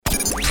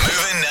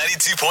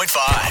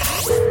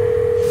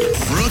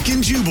92.5. Brooke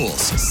and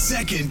Jubal's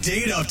second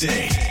date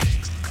update.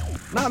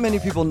 Not many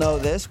people know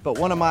this, but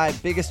one of my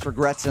biggest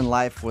regrets in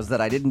life was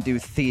that I didn't do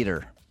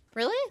theater.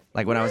 Really?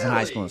 Like when I was in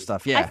high school and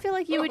stuff, yeah. I feel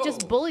like you would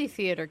just bully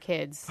theater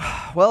kids.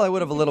 Well, I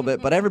would have a little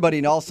bit, but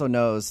everybody also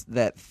knows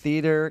that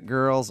theater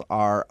girls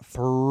are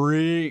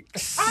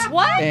freaks.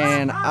 What?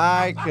 And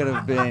I could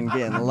have been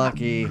getting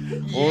lucky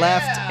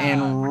left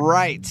and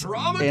right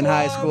in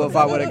high school if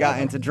I would have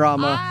gotten into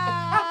drama.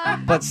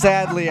 But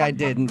sadly, I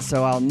didn't,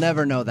 so I'll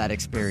never know that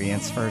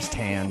experience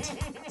firsthand.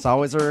 It's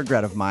always a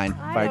regret of mine.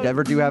 If I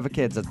ever do have a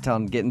kid, I'll tell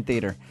them get in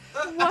theater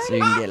so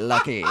you can get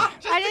lucky.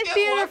 I did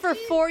theater for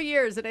 4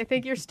 years, and I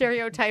think your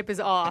stereotype is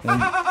off.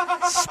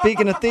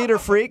 Speaking of theater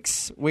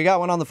freaks, we got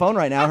one on the phone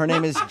right now. Her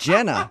name is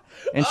Jenna,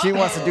 and she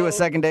wants to do a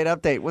second date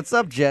update. What's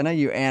up, Jenna,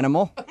 you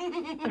animal?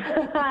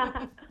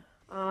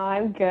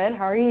 I'm good.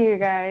 How are you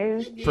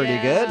guys?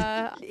 Pretty good.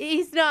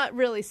 He's not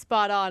really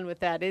spot on with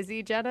that, is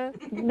he, Jenna?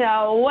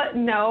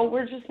 No,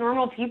 we're just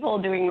normal people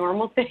doing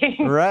normal things.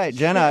 Right,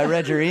 Jenna, I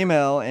read your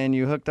email, and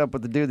you hooked up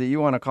with the dude that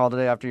you want to call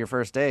today after your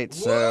first date,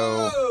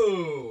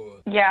 so...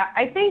 Yeah,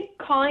 I think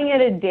calling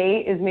it a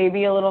date is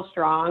maybe a little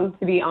strong,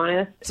 to be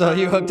honest. So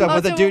you hooked up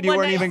with a so dude you one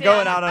weren't night even stand.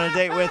 going out on a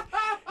date with.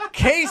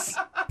 Case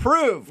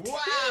proved.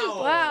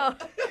 Wow.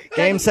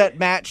 Game, set,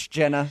 match,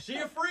 Jenna. She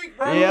a freak,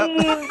 bro. Yep. I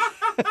mean,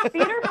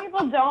 theater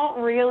people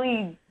don't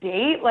really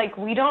date. Like,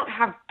 we don't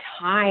have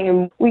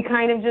time. We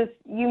kind of just,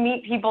 you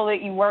meet people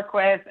that you work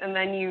with, and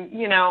then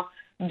you know,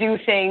 do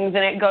things,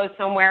 and it goes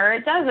somewhere, or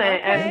it doesn't.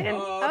 Okay. And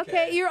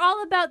Okay, you're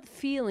all about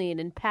feeling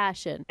and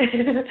passion.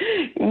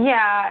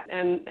 yeah,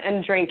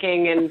 and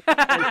drinking and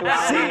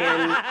sensuality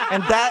and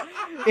And that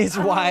is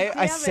why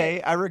I Damn say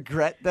it. I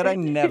regret that I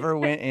never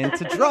went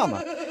into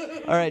drama.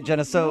 All right,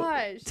 Jenna, so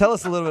Gosh. tell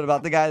us a little bit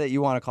about the guy that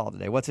you want to call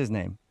today. What's his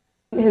name?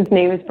 his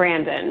name is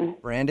Brandon.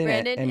 Brandon.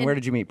 Brandon, And where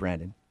did you meet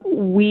Brandon?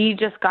 We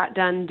just got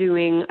done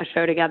doing a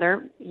show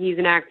together. He's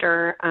an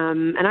actor,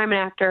 and I'm an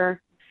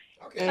actor.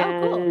 Okay.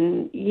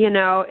 And, you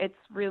know, it's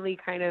really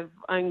kind of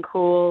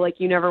uncool. Like,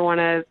 you never want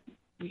to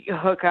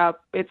hook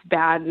up. It's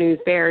bad news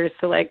bears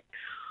to, like,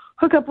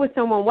 hook up with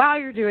someone while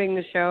you're doing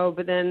the show.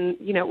 But then,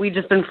 you know, we've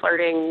just been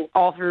flirting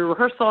all through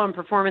rehearsal and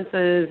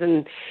performances.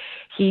 And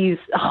he's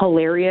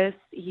hilarious.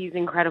 He's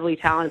incredibly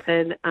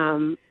talented,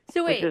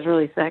 So which wait, is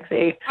really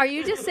sexy. are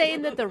you just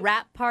saying that the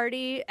rap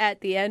party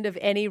at the end of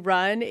any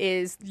run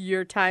is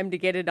your time to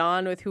get it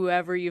on with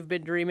whoever you've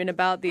been dreaming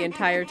about the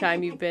entire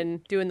time you've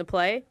been doing the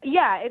play?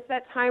 Yeah, it's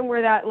that time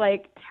where that,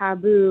 like,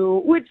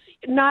 taboo, which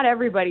not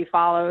everybody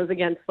follows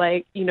against,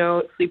 like, you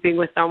know, sleeping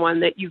with someone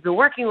that you've been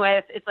working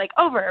with, it's, like,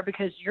 over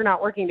because you're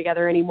not working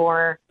together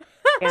anymore.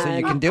 So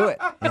you can do it.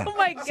 Yeah. Oh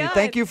my God. See,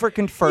 thank you for You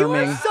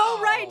confirming. were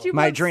so right. You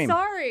my were dream.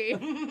 Sorry.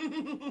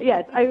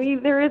 Yes, I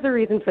mean, there is a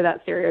reason for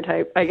that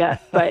stereotype, I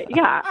guess. But,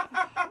 yeah,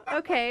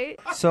 Okay.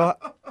 So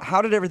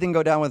how did everything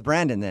go down with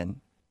Brandon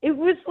then? it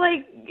was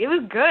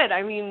good.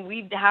 I mean,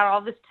 we had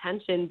all this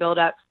tension build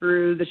up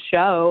through the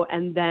show.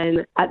 And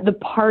then at the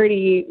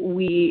party,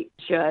 we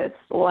just,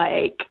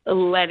 like,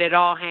 let it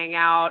all hang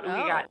out.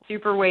 Oh. We got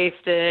super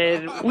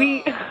wasted.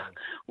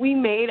 We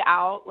made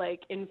out,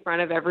 like, in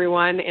front of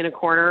everyone in a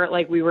corner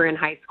like we were in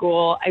high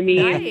school. I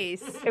mean,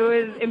 Nice. it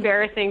was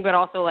embarrassing, but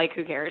also, like,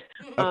 who cares?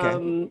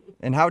 Okay.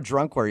 And how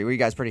drunk were you? Were you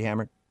guys pretty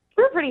hammered?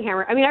 We were pretty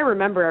hammered. I mean, I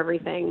remember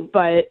everything,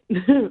 but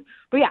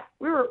but yeah,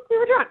 we were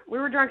drunk. We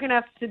were drunk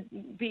enough to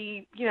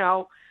be, you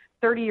know,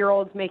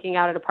 30-year-olds making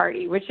out at a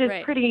party, which is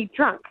Right. pretty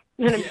drunk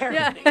and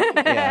embarrassing.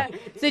 Yeah.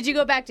 So did you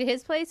go back to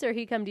his place or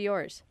he come to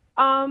yours?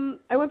 I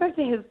went back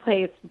to his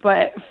place,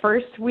 but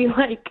first he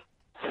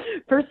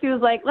was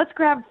like, "Let's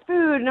grab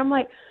food," and I'm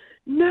like,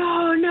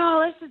 No,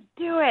 let's just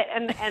do it.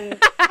 And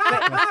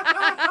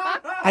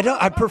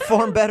I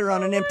perform better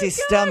on an empty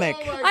stomach.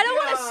 I don't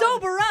want to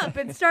sober up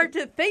and start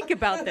to think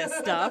about this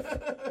stuff.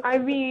 I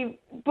mean,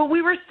 but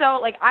we were so,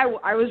 like, I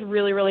was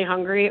really, really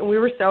hungry, and we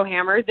were so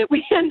hammered that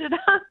we ended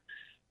up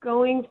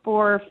going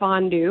for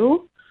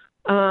fondue.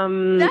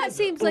 That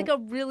seems like a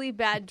really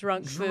bad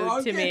drunk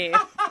food to me.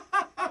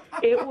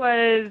 It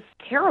was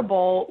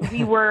terrible.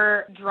 We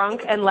were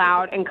drunk and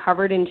loud and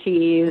covered in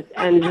cheese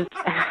and just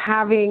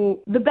having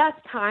the best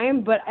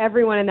time, but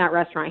everyone in that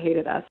restaurant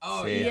hated us.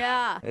 Oh, See.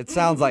 Yeah. It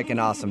sounds like an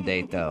awesome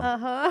date, though.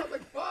 Uh-huh.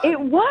 It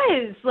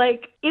was.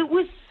 Like, it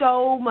was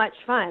so much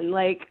fun.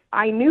 Like,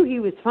 I knew he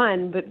was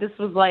fun, but this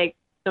was, like,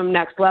 some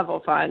next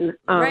level fun.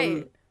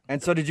 Right.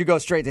 And so did you go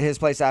straight to his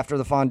place after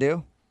the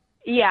fondue?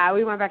 Yeah,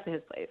 we went back to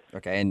his place.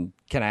 Okay, and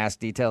can I ask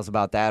details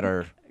about that,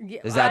 or Yeah,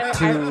 is that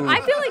too... I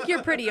feel like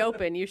you're pretty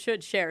open. You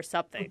should share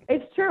something.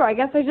 It's true. I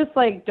guess I just,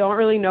 like, don't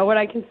really know what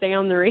I can say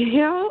on the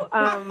radio.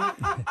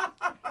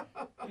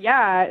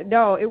 Yeah,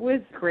 no, it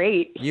was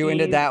great. You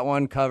ended that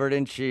one covered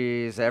in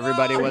cheese.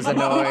 Everybody was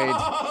annoyed.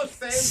 Oh,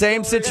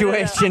 Same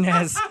situation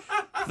as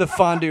the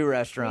fondue We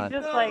restaurant.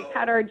 just, like,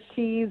 had our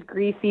cheese,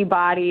 greasy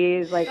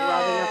bodies, like,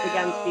 rubbing up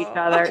against each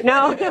other.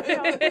 No.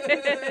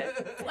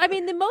 I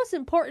mean, the most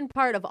important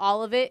part of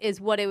all of it is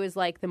what it was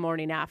like the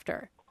morning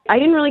after. I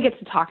didn't really get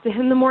to talk to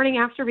him the morning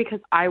after because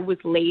I was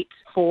late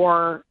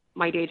for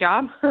my day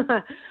job.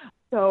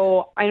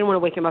 So I didn't want to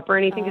wake him up or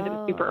anything because it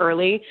was super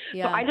early.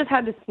 Yeah. So I just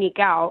had to sneak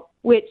out,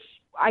 which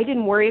I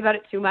didn't worry about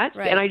it too much.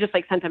 Right. And I just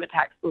sent him a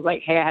text. It was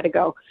like, hey, I had to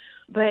go.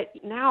 But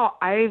now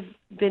I've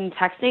been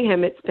texting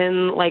him. It's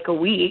been like a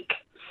week.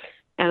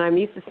 And I'm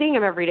used to seeing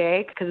him every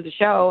day because of the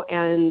show.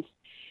 And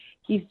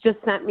he's just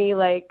sent me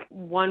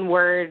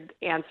one-word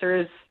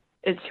answers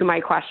to my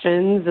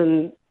questions.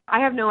 And I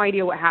have no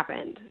idea what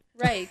happened.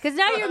 Right, because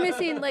now you're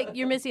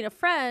missing a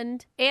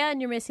friend,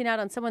 and you're missing out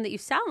on someone that you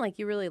sound like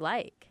you really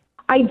like.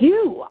 I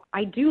do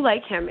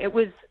like him. It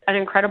was an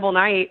incredible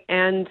night,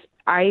 and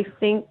I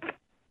think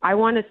I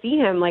want to see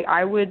him.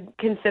 I would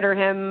consider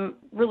him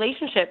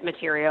relationship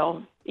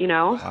material,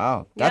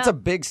 Wow. That's a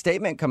big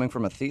statement coming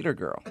from a theater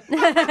girl. We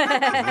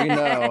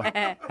know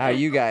how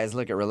you guys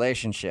look at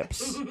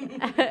relationships.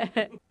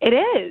 It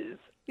is.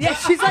 Yeah,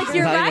 she's like,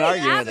 you're Not even right.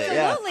 arguing with it,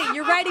 yeah. Absolutely.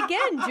 You're right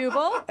again,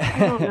 Jubal. I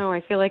don't know.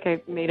 I feel like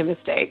I made a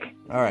mistake.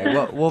 All right,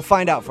 well, we'll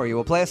find out for you.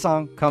 We'll play a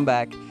song, come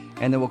back,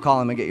 and then we'll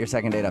call him and get your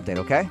second date update,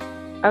 okay?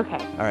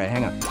 Okay. All right,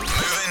 hang on. Moving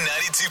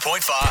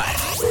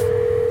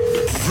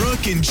 92.5.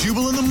 Brooke and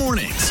Jubal in the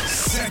mornings.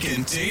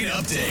 Second date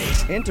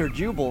update. Enter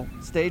Jubal,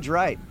 stage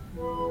right.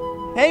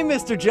 Hey,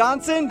 Mr.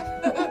 Johnson.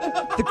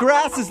 The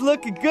grass is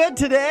looking good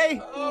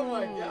today. Oh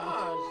my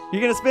gosh. You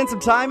going to spend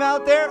some time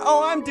out there?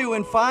 Oh, I'm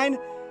doing fine.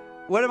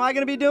 What am I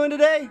going to be doing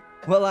today?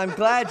 Well, I'm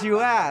glad you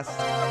asked.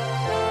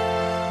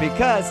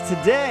 Because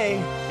today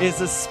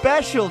is a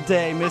special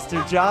day,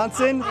 Mr.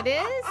 Johnson. It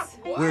is?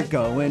 We're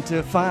going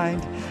to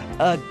find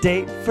a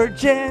date for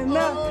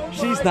Jenna.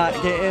 She's not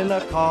getting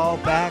a call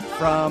back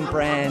from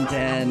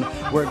Brandon.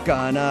 We're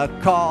gonna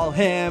call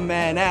him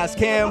and ask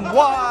him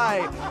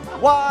why.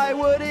 Why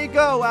would he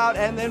go out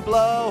and then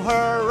blow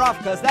her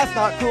off? Cause that's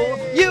not cool.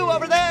 You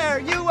over there,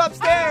 you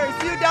upstairs,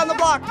 you down the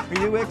block.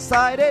 Are you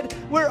excited?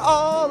 We're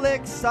all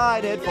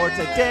excited for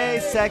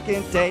today's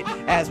second date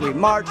as we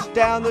march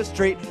down the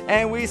street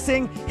and we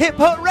sing hip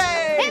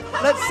hooray.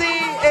 Let's see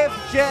if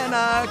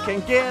Jenna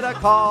can get a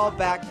call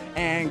back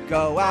and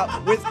go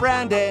out with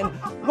Brandon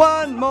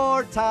one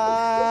more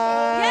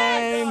time.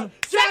 Yes!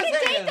 Second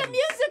date the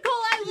musical.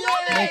 I love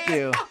it. Thank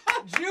you.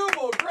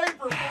 Jubal, great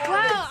performance.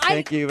 Wow.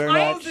 Thank you very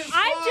much.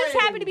 I'm just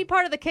happy to be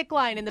part of the kick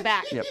line in the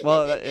back. Yep.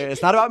 Well,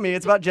 it's not about me.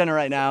 It's about Jenna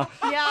right now.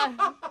 Yeah.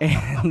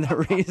 And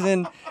the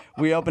reason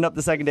we opened up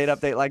the second date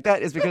update like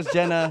that is because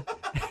Jenna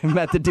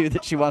met the dude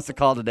that she wants to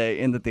call today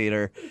in the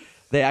theater.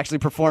 They actually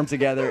performed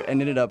together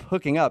and ended up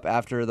hooking up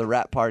after the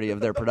wrap party of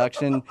their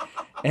production.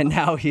 And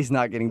now he's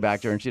not getting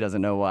back to her and she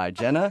doesn't know why.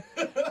 Jenna,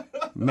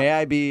 may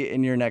I be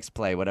in your next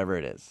play, whatever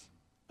it is?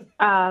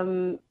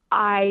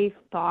 I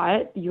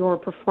thought your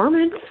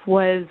performance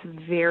was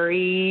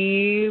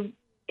very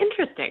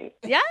interesting.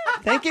 Yeah.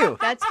 Thank you.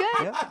 That's good.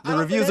 Yeah. The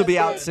reviews will be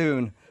out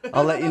soon.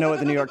 I'll let you know what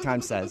the New York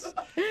Times says.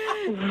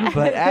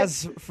 But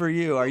as for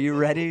you, are you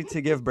ready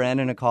to give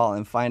Brandon a call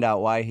and find out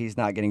why he's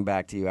not getting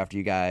back to you after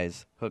you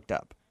guys hooked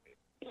up?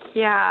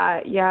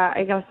 Yeah,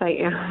 I guess I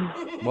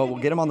am. Well,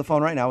 we'll get him on the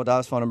phone right now. We'll dial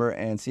his phone number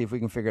and see if we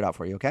can figure it out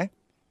for you, okay?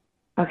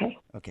 Okay.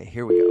 Okay,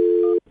 here we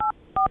go.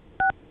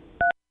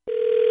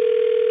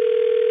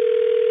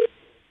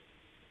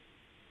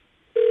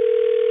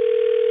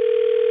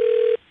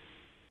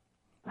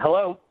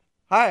 Hello,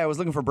 Hi, I was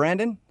looking for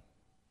Brandon.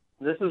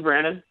 this is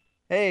Brandon.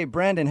 Hey,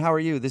 Brandon, how are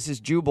you? This is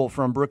Jubal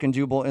from Brooke and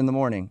Jubal in the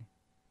Morning.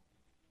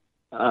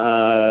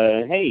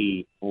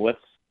 Hey, what's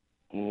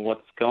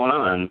going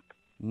on?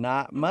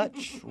 Not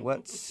much.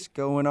 What's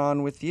going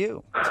on with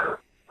you?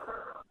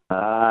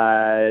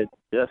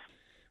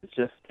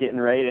 Just getting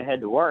ready to head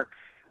to work.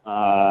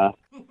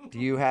 Do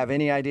you have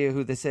any idea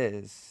who this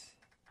is?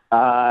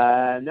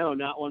 No,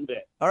 not one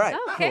bit. All right,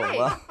 Okay. cool.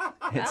 Well,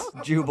 it's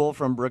Jubal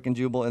from Brooke and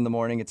Jubal in the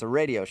Morning. It's a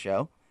radio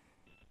show.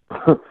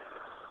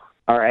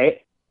 All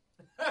right.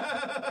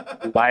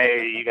 Why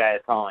are you guys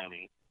calling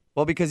me?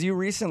 Well, because you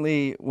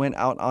recently went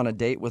out on a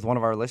date with one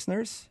of our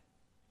listeners,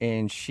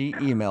 and she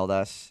emailed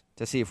us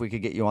to see if we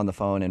could get you on the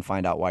phone and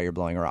find out why you're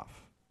blowing her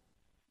off.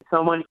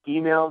 Someone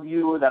emailed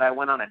you that I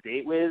went on a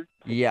date with?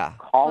 Yeah.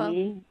 Call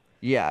me?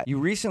 Yeah. You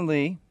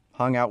recently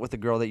hung out with a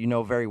girl that you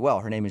know very well.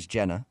 Her name is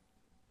Jenna.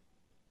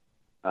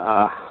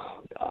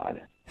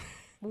 God.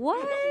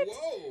 What?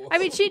 I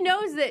mean, she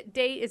knows that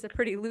date is a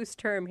pretty loose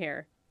term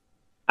here.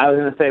 I was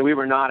going to say we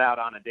were not out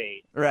on a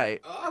date.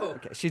 Right. Oh.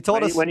 Okay. She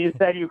told us. When you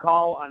said you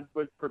call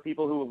for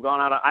people who have gone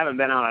out, I haven't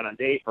been out on a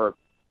date for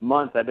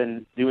months. I've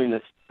been doing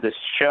this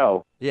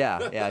show.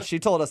 Yeah. She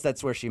told us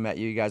that's where she met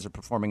you. You guys are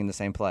performing in the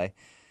same play.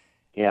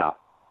 Yeah.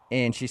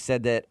 And she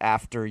said that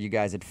after you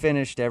guys had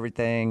finished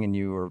everything and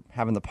you were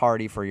having the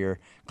party for your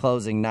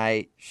closing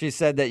night, she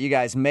said that you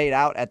guys made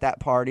out at that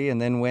party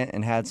and then went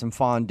and had some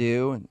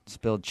fondue and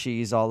spilled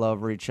cheese all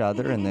over each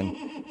other and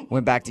then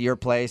went back to your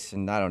place.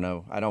 And I don't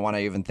know. I don't want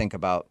to even think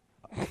about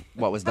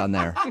what was done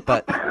there,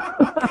 but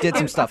did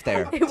some stuff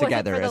there It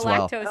together wasn't as for the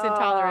well. lactose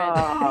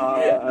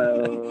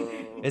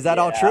intolerant. Is that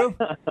all true?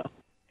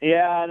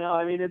 Yeah, no,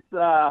 I mean,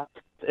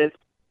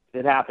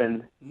 it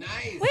happened.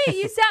 Nice. Wait,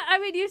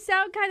 you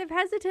sound kind of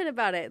hesitant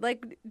about it.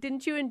 Like,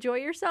 Didn't you enjoy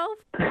yourself?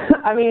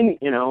 I mean,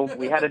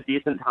 we had a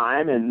decent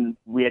time, and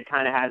we had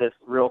kind of had this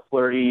real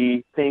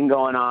flirty thing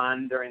going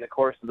on during the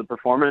course of the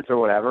performance or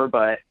whatever,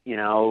 but,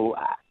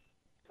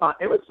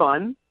 it was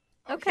fun.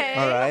 Okay.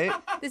 All right.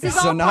 This is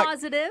So all not-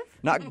 positive.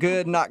 Not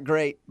good, not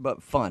great,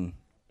 but fun.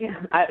 Yeah,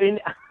 I mean,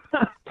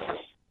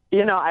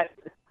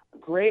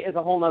 great is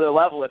a whole nother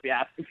level if you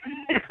ask me.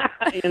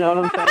 You know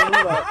what I'm saying?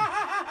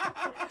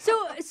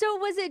 But, So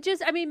was it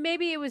just,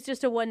 maybe it was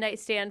just a one-night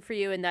stand for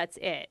you and that's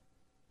it.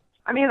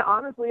 I mean,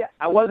 honestly,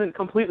 I wasn't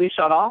completely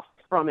shut off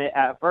from it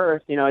at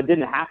first. It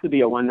didn't have to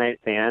be a one-night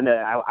stand.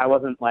 I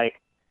wasn't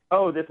like,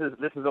 oh, this is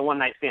a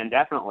one-night stand,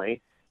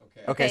 definitely.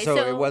 Okay, Okay, so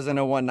so- it wasn't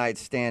a one-night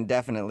stand,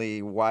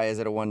 definitely. Why is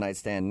it a one-night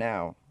stand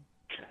now?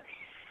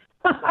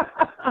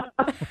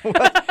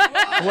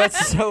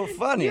 What's so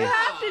funny? You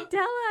have to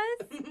tell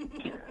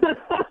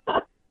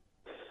us.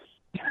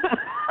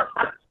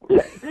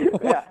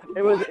 Yeah,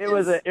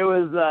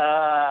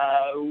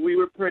 we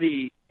were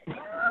pretty.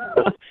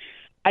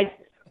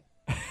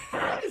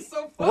 It's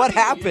so funny. What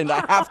happened?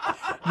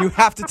 You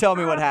have to tell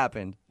me what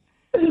happened.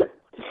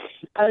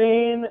 I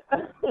mean,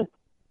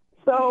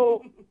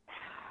 so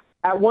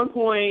at one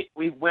point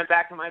we went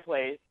back to my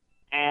place,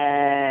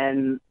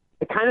 and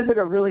it kind of took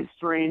a really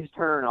strange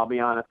turn. I'll be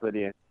honest with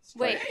you.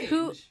 Wait,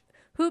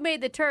 who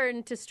made the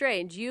turn to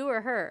strange, you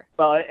or her?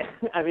 Well,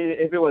 I mean,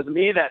 if it was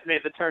me that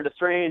made the turn to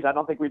strange, I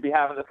don't think we'd be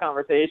having this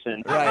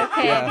conversation. Right,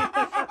 Okay.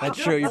 yeah. That's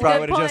true. You Good probably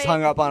would have just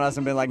point. hung up on us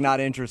and been like, not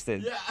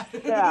interested.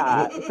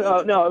 Yeah.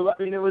 So no,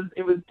 I mean, it was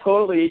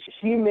totally.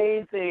 She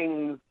made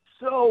things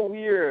so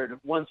weird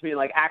once we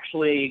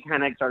actually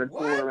kind of started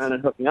fooling around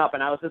and hooking up,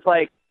 and I was just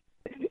like,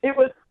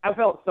 I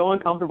felt so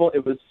uncomfortable.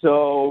 It was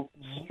so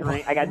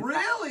strange.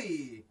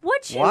 Really?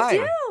 What'd you Why?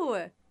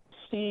 do?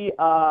 She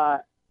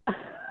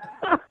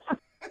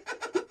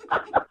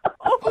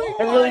Oh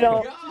I really my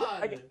don't.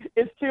 God.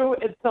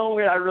 It's so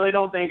weird. I really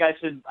don't think I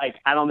should.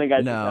 I don't think I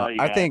should No, tell you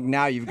I guys. think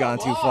now you've gone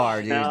too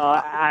far, dude.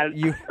 No,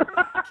 You It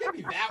can't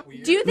be that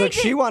weird. Do you think look.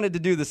 She wanted to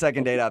do the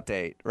second date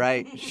update,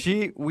 right?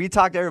 We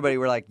talked to everybody.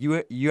 We're like,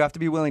 you have to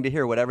be willing to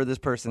hear whatever this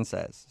person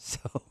says. So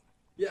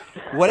Yeah.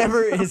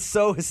 whatever is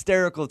so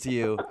hysterical to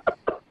you,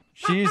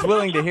 she's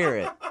willing to hear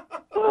it.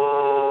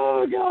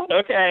 Oh God.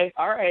 Okay.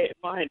 All right.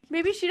 Fine.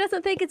 maybe she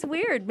doesn't think it's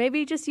weird.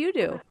 Maybe just you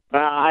do.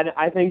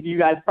 I think you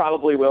guys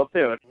probably will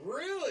too.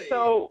 Really?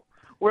 So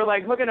we're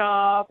hooking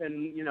up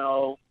and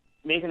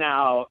making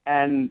out,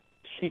 and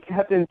she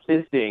kept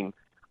insisting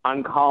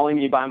on calling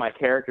me by my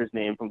character's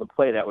name from the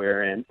play that we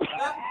were in.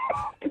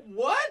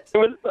 What? It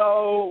was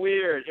so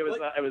weird. It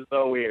was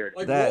so weird.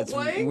 Like That's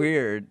role-playing?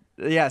 weird.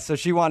 Yeah, so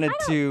she wanted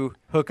to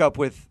hook up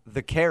with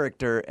the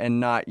character and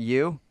not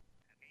you.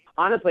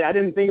 Honestly, I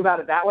didn't think about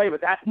it that way,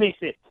 but that makes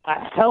it a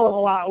hell of a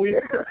lot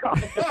weirder. Oh,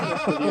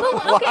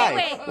 okay, Why?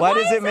 wait. Why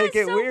does is it make that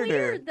it so weirder?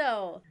 Weird,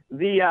 though.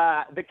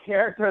 The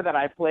character that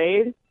I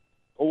played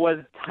was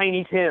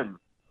Tiny Tim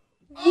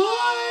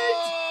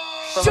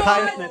What? from Shut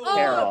Christmas up.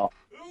 Carol.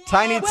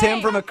 Tiny Tim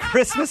Wait. from A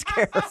Christmas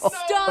Carol.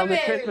 Stop From the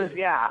it. Christmas,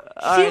 yeah.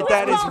 All right, was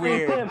that is calling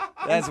weird. Tim.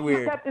 That's She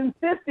weird. kept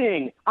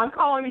insisting on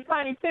calling me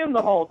Tiny Tim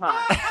the whole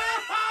time.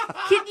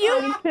 Can you?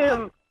 Tiny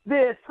Tim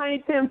this,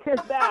 Tiny Tim kiss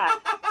that.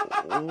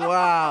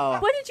 Wow.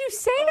 What did you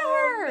say to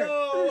her?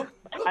 No.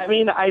 I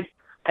mean, I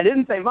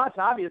didn't say much,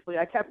 obviously.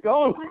 I kept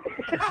going.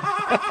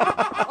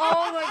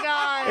 Oh my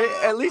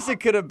God. At least it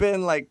could have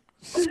been like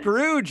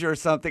Scrooge or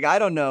something. I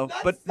don't know,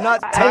 but That's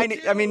not not Tiny.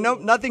 cute. I mean,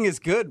 nothing is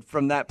good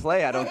from that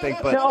play. I don't think.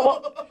 But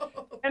No.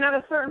 And at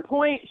a certain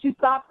point, she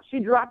stopped. She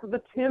dropped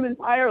the Tim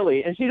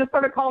entirely, and she just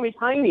started calling me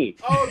Tiny.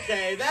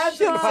 Okay, that's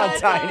Shut Come on,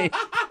 insane. Tiny.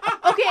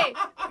 Okay,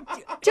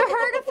 to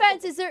her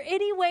defense, is there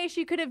any way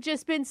she could have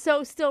just been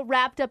so still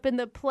wrapped up in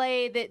the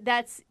play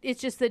that it's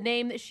just the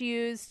name that she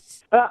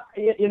used?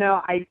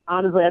 I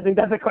honestly, I think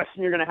that's a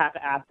question you're going to have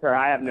to ask her.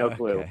 I have no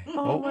clue. Okay.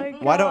 Oh my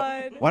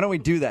God. Why don't we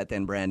do that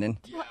then, Brandon?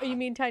 You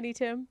mean Tiny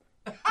Tim?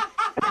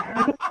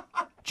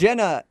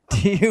 Jenna,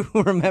 do you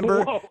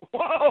remember? Whoa,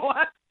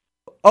 what?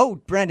 Oh,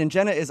 Brandon,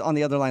 Jenna is on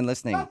the other line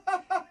listening,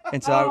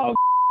 and so Oh,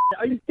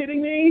 are you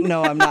kidding me?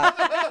 no, I'm not.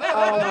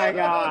 Oh my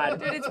God.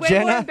 Dude, it's way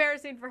Jenna? more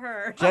embarrassing for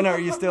her. Jenna, are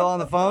you still on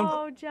the phone?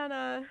 Oh,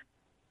 Jenna.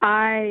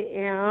 I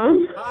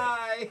am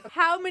Hi.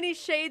 How many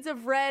shades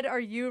of red are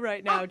you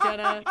right now,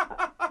 Jenna?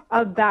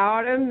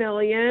 about 1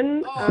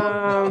 million.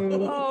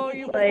 Oh,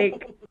 you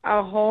Like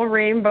a whole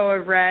rainbow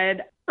of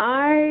red.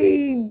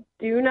 I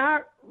do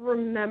not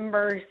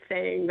remember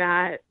saying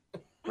that.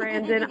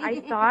 Brandon, I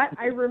thought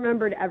I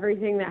remembered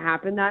everything that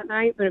happened that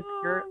night, but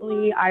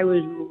apparently I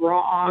was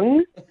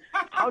wrong.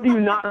 How do you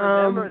not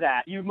remember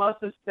that? You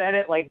must have said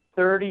it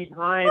 30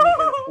 times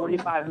in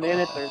 45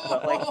 minutes or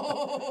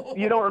so.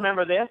 You don't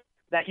remember this?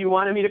 That you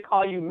wanted me to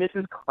call you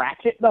Mrs.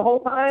 Cratchit the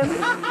whole time?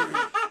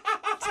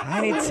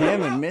 Tiny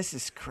Tim and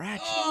Mrs.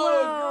 Scratch.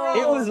 Whoa.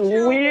 It was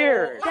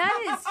weird.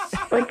 That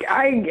is. Like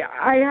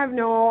I have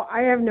no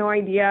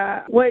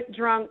idea what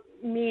drunk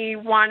me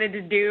wanted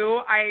to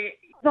do. I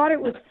thought it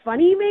was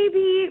funny,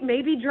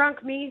 maybe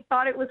drunk me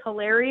thought it was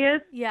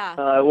hilarious. Yeah.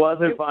 It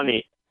wasn't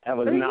funny. That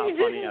was But not you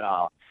funny didn't at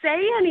all. say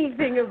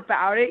anything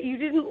about it. You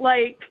didn't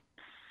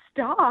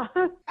stop.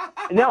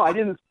 No, I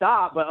didn't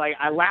stop, but like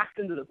I laughed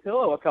into the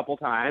pillow a couple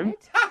times.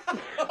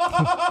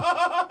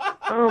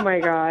 Oh my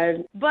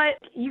God. But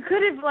you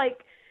could have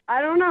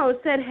I don't know,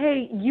 said,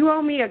 hey, you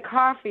owe me a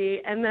coffee,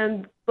 and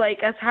then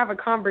us have a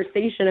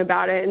conversation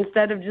about it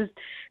instead of just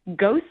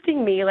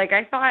ghosting me.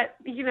 I thought,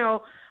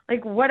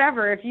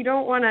 whatever, if you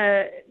don't want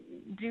to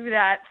do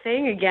that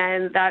thing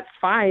again, that's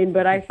fine.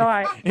 But I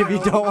thought If you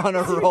don't want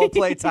to role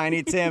play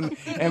Tiny Tim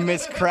and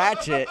Miss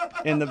Cratchit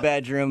in the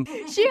bedroom.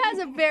 She has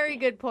a very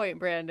good point,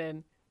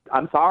 Brandon.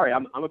 I'm sorry.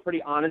 I'm a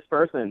pretty honest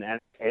person, and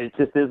it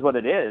just is what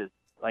it is.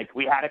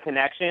 We had a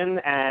connection,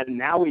 and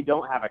now we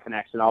don't have a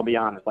connection, I'll be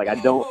honest. I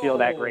don't feel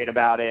that great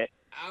about it.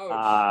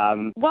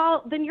 Ouch.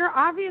 well, then you're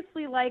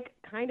obviously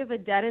kind of a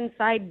dead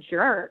inside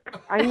jerk.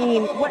 I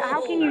mean,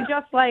 how can you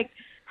just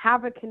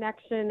have a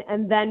connection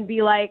and then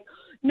be like,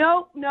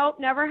 nope,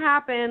 never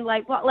happened.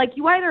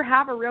 You either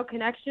have a real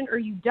connection or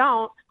you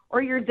don't,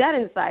 or you're dead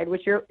inside,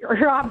 which you're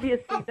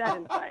obviously dead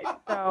inside.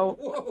 So,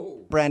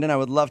 Whoa. Brandon, I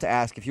would love to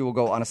ask if you will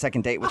go on a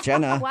second date with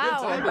Jenna.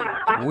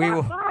 Wow. We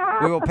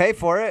will pay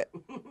for it.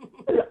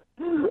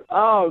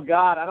 Oh,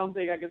 God, I don't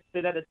think I could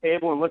sit at a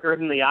table and look her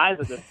in the eyes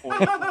at this point.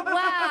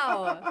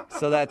 Wow.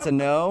 So that's a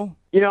no?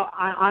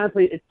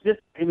 Honestly, it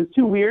was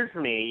too weird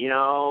for me,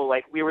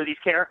 we were these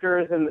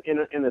characters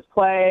in this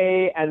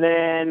play, and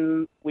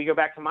then we go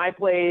back to my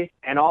place,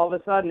 and all of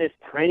a sudden it's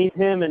Tiny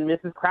Tim and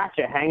Mrs.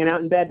 Cratchit hanging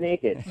out in bed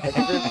naked.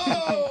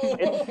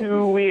 It's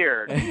too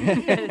weird.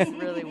 It's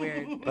really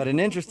weird. But an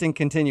interesting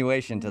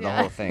continuation to the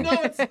whole thing. No,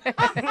 it's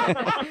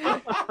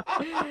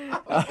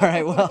All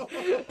right, well,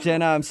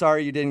 Jenna, I'm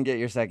sorry you didn't get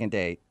your second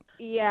date.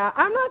 yeah,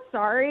 I'm not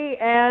sorry.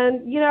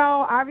 And,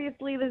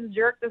 obviously this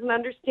jerk doesn't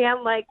understand,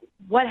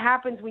 what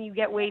happens when you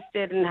get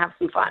wasted and have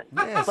some fun.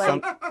 Yeah,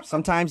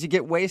 sometimes you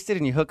get wasted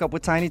and you hook up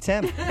with Tiny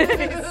Tim.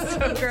 So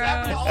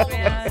gross,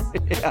 man.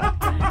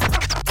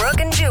 Brooke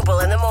and Jubal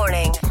in the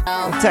morning.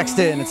 Text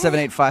in at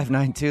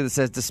 78592 that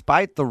says,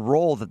 despite the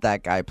role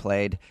that guy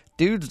played,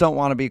 dudes don't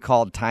want to be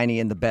called tiny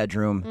in the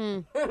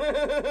bedroom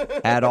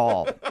at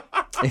all.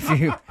 If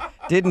you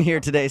didn't hear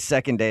today's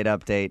second date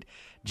update,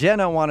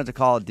 Jenna wanted to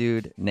call a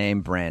dude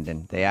named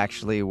Brandon. They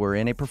actually were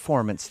in a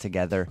performance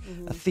together,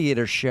 a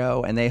theater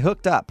show, and they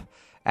hooked up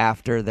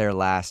after their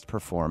last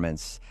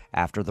performance,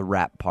 after the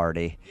rap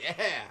party. Yeah.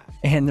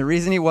 And the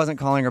reason he wasn't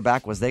calling her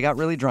back was they got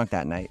really drunk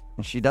that night,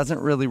 and she doesn't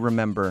really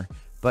remember,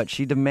 but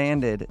she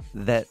demanded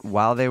that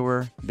while they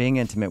were being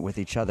intimate with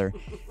each other,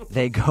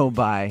 they go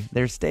by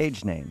their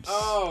stage names.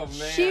 Oh,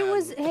 man. She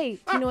was, hey,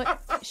 you know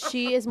what?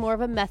 She is more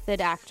of a method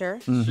actor,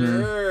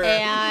 Sure.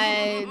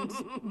 and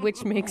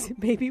which makes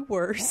it maybe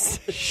worse.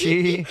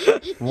 She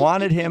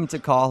wanted him to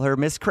call her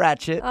Miss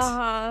Cratchit,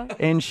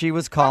 and she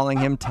was calling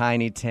him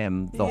Tiny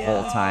Tim the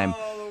whole time.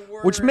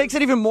 Which makes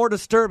it even more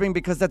disturbing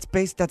because that's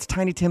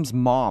Tiny Tim's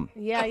mom.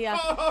 Yeah.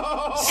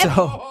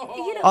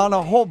 So, on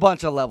a whole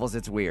bunch of levels,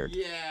 it's weird.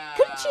 Yeah.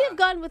 Couldn't she have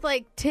gone with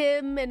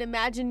Tim and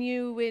imagine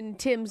you when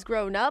Tim's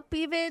grown up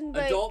even?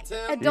 Adult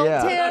Tim? Adult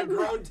Yeah. Tim?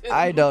 Grown Tim?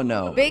 I don't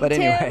know. Big but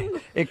anyway,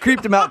 Tim? it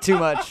creeped him out too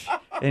much,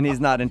 and he's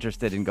not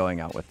interested in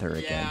going out with her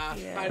again.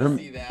 Yeah, I can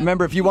see that.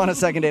 Remember, if you want a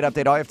second date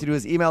update, all you have to do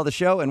is email the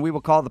show, and we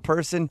will call the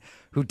person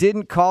who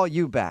didn't call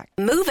you back.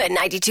 Move at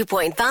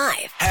 92.5.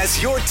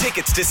 Has your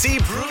tickets to see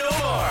Bruno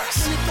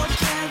Mars.